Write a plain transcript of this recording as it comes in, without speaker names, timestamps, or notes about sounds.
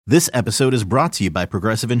This episode is brought to you by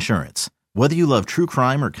Progressive Insurance. Whether you love true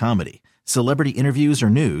crime or comedy, celebrity interviews or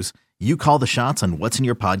news, you call the shots on what's in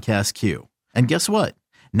your podcast queue. And guess what?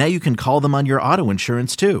 Now you can call them on your auto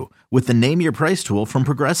insurance too with the Name Your Price tool from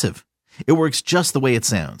Progressive. It works just the way it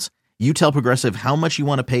sounds. You tell Progressive how much you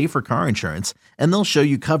want to pay for car insurance, and they'll show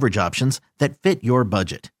you coverage options that fit your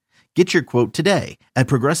budget. Get your quote today at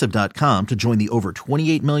Progressive.com to join the over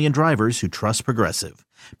 28 million drivers who trust Progressive.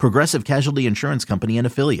 Progressive Casualty Insurance Company and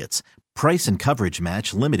Affiliates. Price and coverage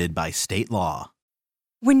match limited by state law.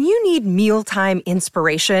 When you need mealtime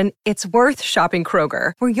inspiration, it's worth shopping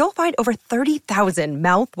Kroger, where you'll find over 30,000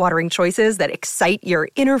 mouth-watering choices that excite your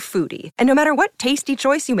inner foodie. And no matter what tasty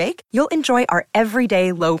choice you make, you'll enjoy our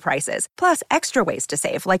everyday low prices, plus extra ways to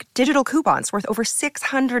save, like digital coupons worth over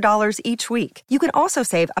 $600 each week. You can also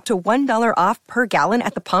save up to $1 off per gallon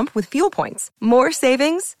at the pump with fuel points. More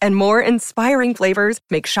savings and more inspiring flavors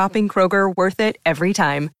make shopping Kroger worth it every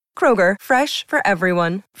time. Kroger, fresh for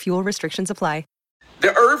everyone. Fuel restrictions apply.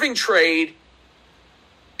 The Irving trade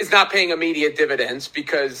is not paying immediate dividends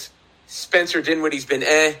because Spencer Dinwiddie's been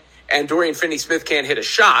and Dorian Finney-Smith can't hit a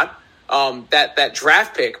shot. That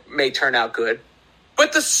draft pick may turn out good.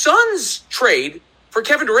 But the Suns trade for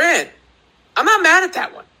Kevin Durant, I'm not mad at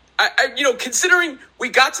that one. Considering we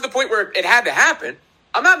got to the point where it had to happen,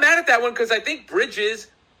 I'm not mad at that one because I think Bridges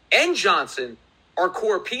and Johnson are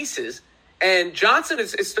core pieces. And Johnson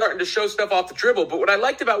is starting to show stuff off the dribble. But what I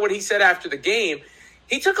liked about what he said after the game,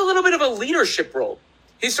 he took a little bit of a leadership role.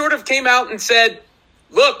 He sort of came out and said,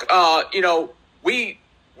 look, we're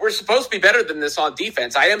supposed to be better than this on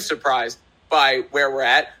defense. I am surprised by where we're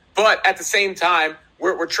at. But at the same time,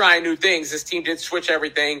 we're trying new things. This team did switch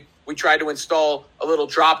everything. We tried to install a little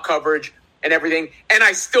drop coverage and everything. And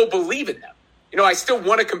I still believe in them. I still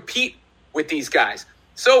want to compete with these guys.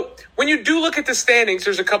 So when you do look at the standings,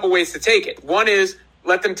 there's a couple ways to take it. One is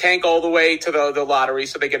let them tank all the way to the lottery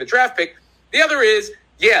so they get a draft pick. The other is,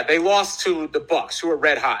 they lost to the Bucks, who are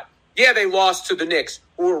red hot. Yeah, they lost to the Knicks,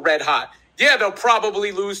 who are red hot. Yeah, they'll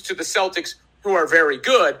probably lose to the Celtics, who are very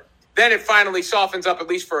good. Then it finally softens up, at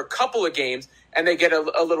least for a couple of games, and they get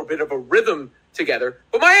a little bit of a rhythm together.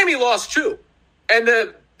 But Miami lost too. And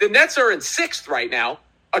the Nets are in sixth right now,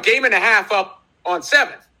 a game and a half up on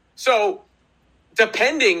seventh. So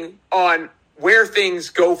depending on where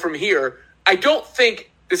things go from here, I don't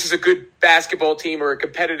think this is a good basketball team or a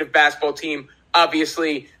competitive basketball team,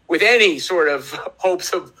 obviously, with any sort of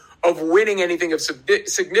hopes of winning anything of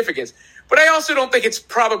significance. But I also don't think it's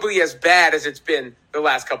probably as bad as it's been the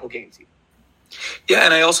last couple games. Yeah,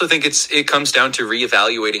 and I also think it comes down to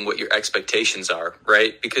reevaluating what your expectations are,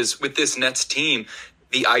 right? Because with this Nets team,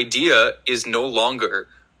 the idea is no longer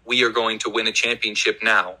we are going to win a championship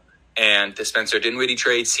now. And the Spencer Dinwiddie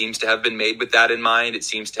trade seems to have been made with that in mind. It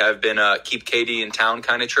seems to have been a keep KD in town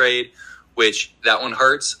kind of trade, which that one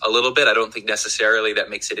hurts a little bit. I don't think necessarily that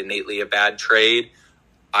makes it innately a bad trade.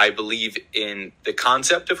 I believe in the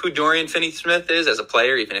concept of who Dorian Finney-Smith is as a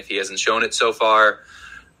player, even if he hasn't shown it so far.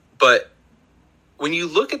 But when you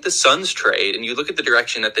look at the Suns trade and you look at the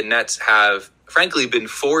direction that the Nets have, frankly, been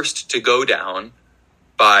forced to go down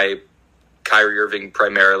by Kyrie Irving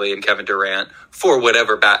primarily and Kevin Durant for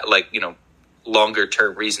whatever longer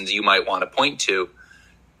term reasons you might want to point to,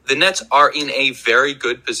 the Nets are in a very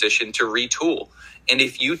good position to retool. And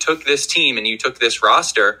if you took this team and you took this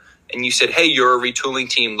roster and you said, hey, you're a retooling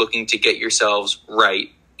team looking to get yourselves right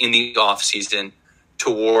in the offseason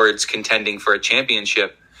towards contending for a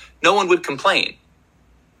championship, no one would complain.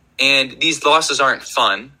 And these losses aren't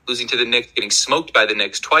fun. Losing to the Knicks, getting smoked by the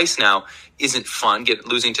Knicks twice now isn't fun.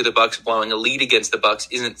 Losing to the Bucks, blowing a lead against the Bucks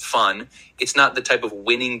isn't fun. It's not the type of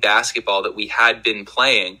winning basketball that we had been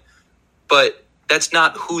playing. But that's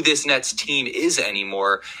not who this Nets team is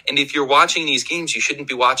anymore. And if you're watching these games, you shouldn't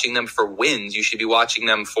be watching them for wins. You should be watching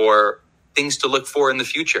them for things to look for in the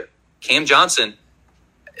future. Cam Johnson,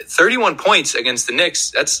 31 points against the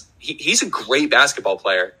Knicks. He's a great basketball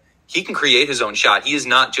player. He can create his own shot. He is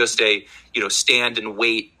not just a, stand and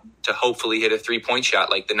wait to hopefully hit a 3-point shot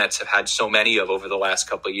like the Nets have had so many of over the last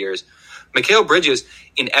couple of years. Mikal Bridges,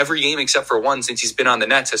 in every game except for one since he's been on the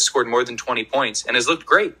Nets, has scored more than 20 points and has looked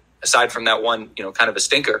great, aside from that one, kind of a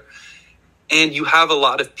stinker. And you have a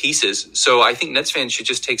lot of pieces. So I think Nets fans should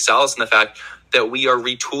just take solace in the fact that we are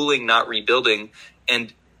retooling, not rebuilding.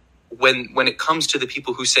 And when it comes to the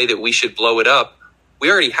people who say that we should blow it up, we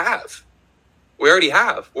already have. We're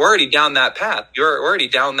already down that path. You're already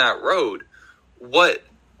down that road. What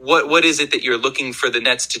is it that you're looking for the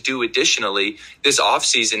Nets to do additionally? This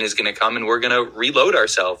offseason is going to come and we're going to reload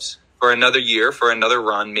ourselves for another year, for another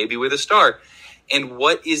run, maybe with a star. And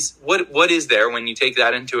what is there when you take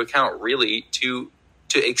that into account really to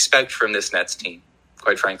to expect from this Nets team,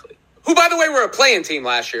 quite frankly. Who, by the way, were a play-in team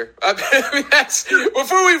last year. That's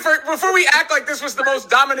before we act like this was the most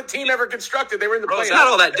dominant team ever constructed. They were in the play-in. It's not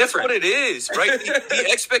all that different. That's what it is, right? The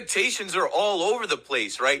expectations are all over the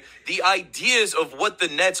place, right? The ideas of what the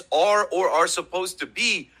Nets are or are supposed to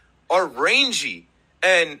be are rangy.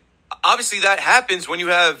 And obviously that happens when you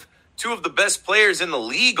have two of the best players in the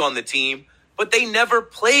league on the team, but they never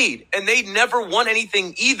played and they never won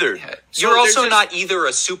anything either. Yeah. So You're also not either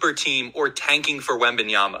a super team or tanking for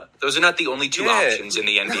Wembanyama. Those are not the only two options in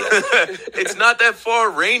the NBA. It's not that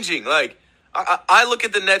far ranging. Like, I look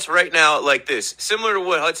at the Nets right now like this, similar to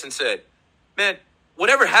what Hudson said. Man,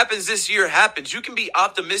 whatever happens this year happens. You can be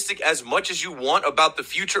optimistic as much as you want about the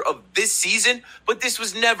future of this season, but this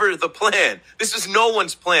was never the plan. This was no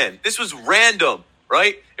one's plan. This was random,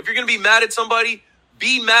 right? If you're going to be mad at somebody,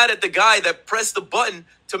 be mad at the guy that pressed the button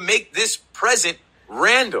to make this present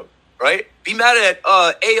random, right? Be mad at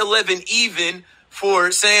A11 even for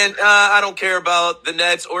saying, I don't care about the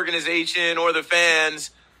Nets organization or the fans.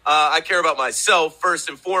 I care about myself first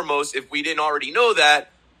and foremost. If we didn't already know that,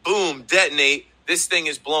 boom, detonate. This thing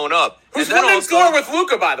is blown up. Who's 1-4 with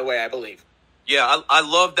Luka, by the way, I believe. Yeah, I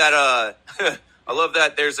love that. I love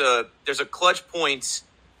that. There's a Clutch Points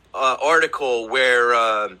article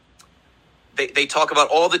where they talk about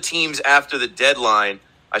all the teams after the deadline.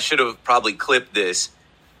 I should have probably clipped this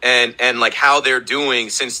and like how they're doing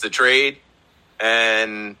since the trade.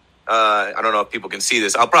 And I don't know if people can see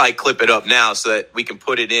this. I'll probably clip it up now so that we can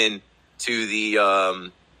put it in to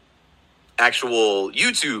the actual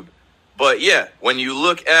YouTube. But yeah, when you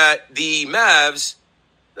look at the Mavs,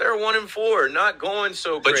 they're 1-4, not going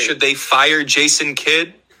so great. But should they fire Jason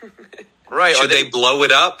Kidd? Right. Should they blow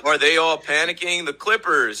it up? Are they all panicking? The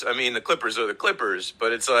Clippers. I mean, the Clippers are the Clippers,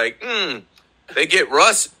 but it's like, they get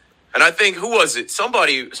Russ. And I think, who was it?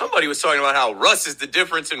 Somebody was talking about how Russ is the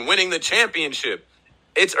difference in winning the championship.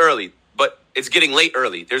 It's early, but it's getting late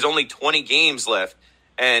early. There's only 20 games left,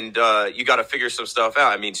 and you got to figure some stuff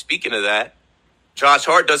out. I mean, speaking of that, Josh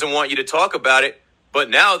Hart doesn't want you to talk about it, but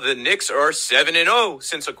now the Knicks are 7-0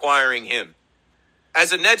 since acquiring him.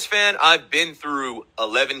 As a Nets fan, I've been through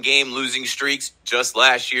 11-game losing streaks just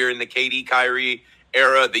last year in the KD Kyrie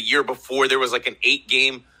era. The year before, there was like an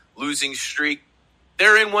 8-game losing streak.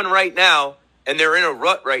 They're in one right now, and they're in a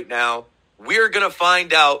rut right now. We're going to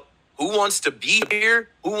find out who wants to be here,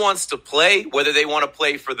 who wants to play, whether they want to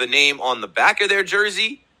play for the name on the back of their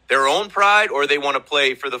jersey, their own pride, or they want to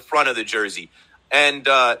play for the front of the jersey. And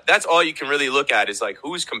that's all you can really look at is like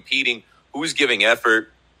who's competing, who's giving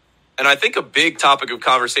effort. And I think a big topic of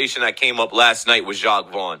conversation that came up last night was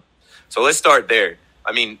Jacques Vaughn. So let's start there.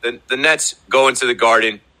 I mean, the Nets go into the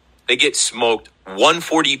Garden. They get smoked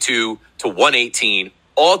 142-118.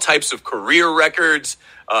 All types of career records,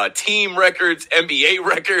 team records, NBA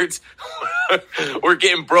records. We're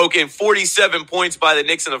getting broken. 47 points by the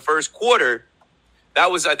Knicks in the first quarter.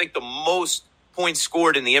 That was, I think, the most points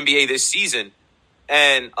scored in the NBA this season.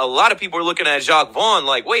 And a lot of people are looking at Jacques Vaughn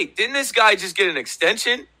like, wait, didn't this guy just get an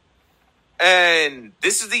extension? And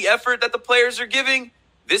this is the effort that the players are giving?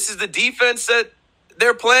 This is the defense that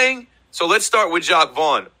they're playing? So let's start with Jacques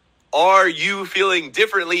Vaughn. Are you feeling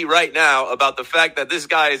differently right now about the fact that this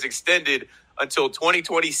guy is extended until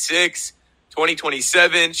 2026,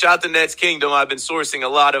 2027? Shout out to Nets Kingdom. I've been sourcing a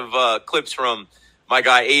lot of clips from my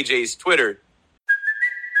guy AJ's Twitter.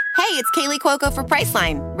 Hey, it's Kaylee Cuoco for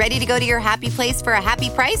Priceline. Ready to go to your happy place for a happy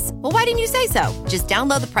price? Well, why didn't you say so? Just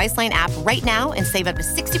download the Priceline app right now and save up to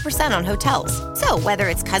 60% on hotels. So whether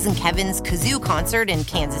it's Cousin Kevin's Kazoo Concert in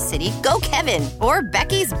Kansas City, go Kevin, or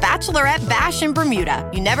Becky's Bachelorette Bash in Bermuda,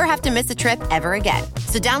 you never have to miss a trip ever again.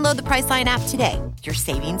 So download the Priceline app today. Your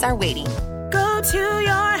savings are waiting. Go to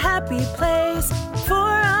your happy place for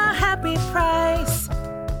a happy price.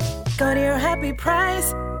 Go to your happy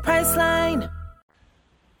price, Priceline.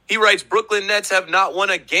 He writes, Brooklyn Nets have not won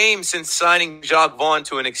a game since signing Jacques Vaughn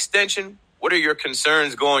to an extension. What are your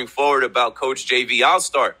concerns going forward about Coach JV? I'll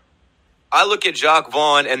start. I look at Jacques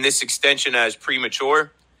Vaughn and this extension as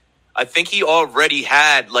premature. I think he already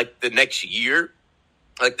had like the next year.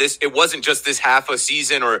 Like this, it wasn't just this half a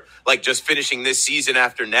season or like just finishing this season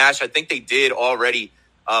after Nash. I think they did already,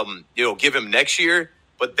 give him next year,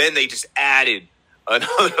 but then they just added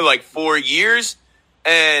another like 4 years.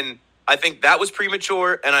 And I think that was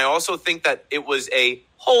premature, and I also think that it was a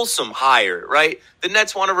wholesome hire, right? The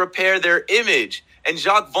Nets want to repair their image, and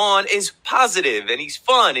Jacques Vaughn is positive, and he's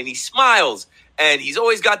fun, and he smiles, and he's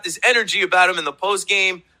always got this energy about him in the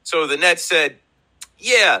postgame. So the Nets said,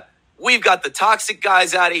 yeah, we've got the toxic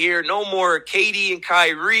guys out of here. No more KD and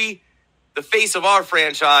Kyrie. The face of our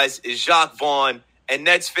franchise is Jacques Vaughn, And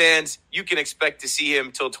Nets fans, you can expect to see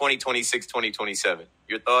him till 2026, 2027.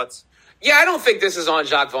 Your thoughts? Yeah, I don't think this is on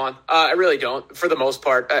Jacques Vaughn. I really don't, for the most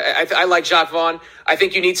part. I like Jacques Vaughn. I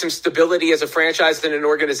think you need some stability as a franchise and an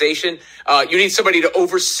organization. You need somebody to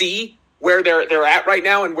oversee where they're at right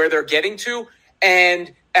now and where they're getting to.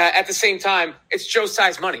 And at the same time, it's Joe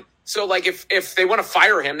Tsai's money. So, like, if they want to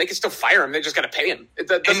fire him, they can still fire him. They just got to pay him.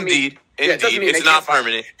 Indeed. It's not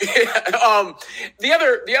permanent.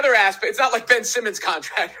 The other aspect, it's not like Ben Simmons'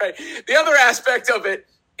 contract, right? The other aspect of it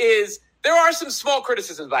is there are some small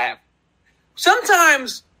criticisms I have.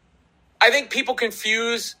 Sometimes I think people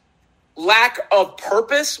confuse lack of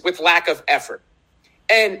purpose with lack of effort.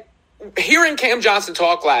 And hearing Cam Johnson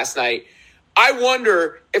talk last night, I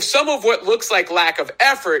wonder if some of what looks like lack of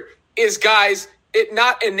effort is guys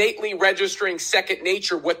not innately registering second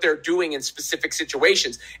nature what they're doing in specific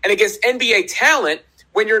situations. And against NBA talent,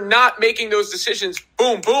 when you're not making those decisions,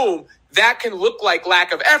 boom, boom, that can look like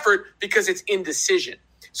lack of effort because it's indecision.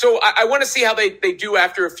 So I want to see how they do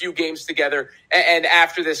after a few games together and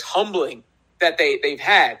after this humbling that they've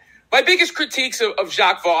had. My biggest critiques of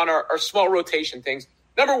Jacques Vaughn are small rotation things.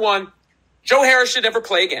 Number one, Joe Harris should never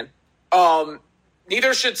play again.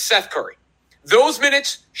 Neither should Seth Curry. Those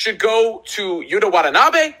minutes should go to Yuta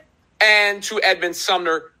Watanabe and to Edmund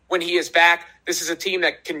Sumner when he is back. This is a team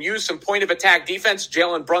that can use some point-of-attack defense.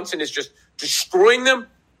 Jalen Brunson is just destroying them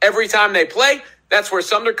every time they play. That's where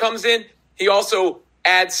Sumner comes in. He also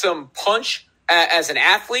adds some punch as an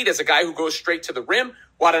athlete, as a guy who goes straight to the rim.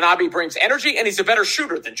 Watanabe brings energy, and he's a better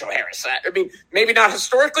shooter than Joe Harris. I mean, maybe not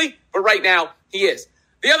historically, but right now he is.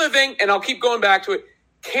 The other thing, and I'll keep going back to it,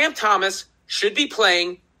 Cam Thomas should be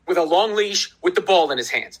playing with a long leash with the ball in his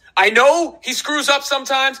hands. I know he screws up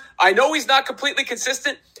sometimes. I know he's not completely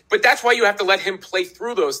consistent, but that's why you have to let him play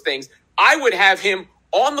through those things. I would have him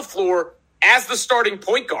on the floor as the starting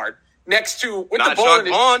point guard next to with not the ball in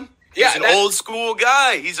his hands. He's an old school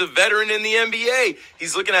guy. He's a veteran in the NBA.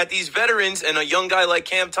 He's looking at these veterans and a young guy like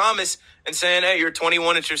Cam Thomas and saying, hey, you're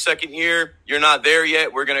 21, it's your second year. You're not there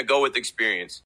yet. We're going to go with experience.